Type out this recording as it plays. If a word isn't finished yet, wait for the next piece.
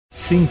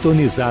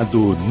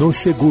Sintonizado no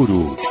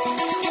Seguro.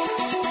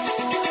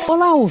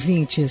 Olá,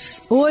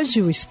 ouvintes!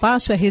 Hoje o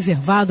espaço é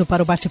reservado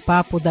para o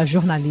bate-papo da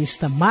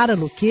jornalista Mara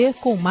Luque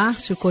com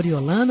Márcio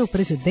Coriolano,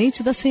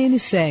 presidente da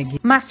CNSEG.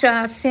 Márcio,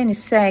 a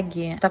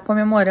CNSEG está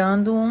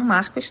comemorando um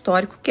marco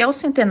histórico que é o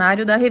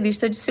centenário da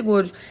Revista de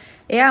Seguros.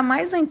 É a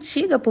mais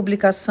antiga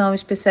publicação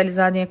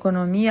especializada em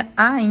economia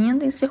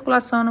ainda em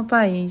circulação no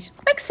país.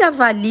 Como é que se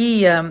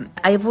avalia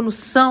a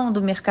evolução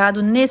do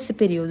mercado nesse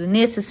período,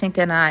 nesse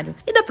centenário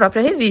e da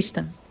própria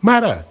revista?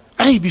 Mara,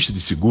 a Revista de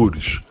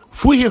Seguros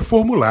foi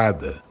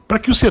reformulada para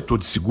que o setor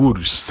de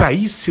seguros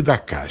saísse da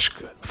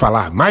casca,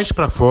 falar mais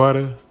para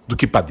fora do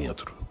que para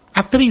dentro.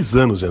 Há 3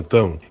 anos,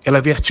 então,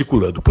 ela vem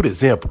articulando, por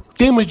exemplo,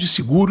 temas de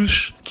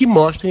seguros que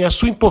mostrem a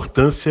sua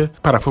importância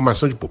para a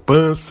formação de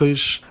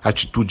poupanças,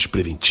 atitudes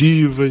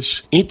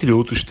preventivas, entre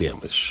outros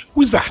temas.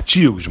 Os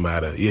artigos,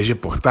 Mara, e as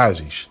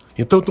reportagens,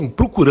 então, estão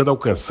procurando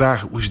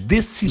alcançar os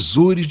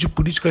decisores de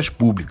políticas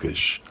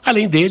públicas.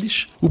 Além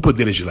deles, o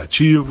Poder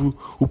Legislativo,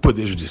 o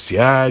Poder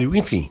Judiciário,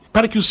 enfim,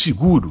 para que o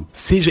seguro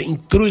seja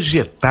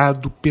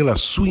introjetado pela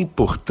sua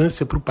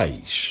importância para o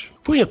país.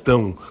 Foi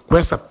então, com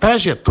essa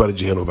trajetória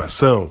de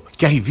renovação,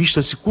 que a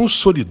revista se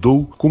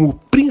consolidou como o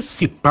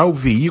principal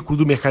veículo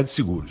do mercado de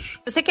seguros.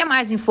 Você quer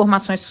mais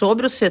informações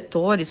sobre o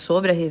setor e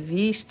sobre a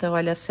revista?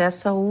 Olha,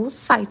 acessa o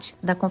site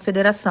da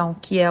Confederação,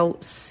 que é o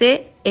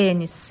cnseg.org.br.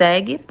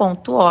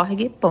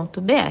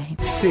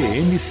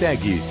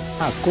 CNSEG,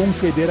 a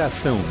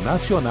Confederação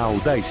Nacional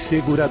das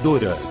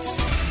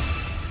Seguradoras.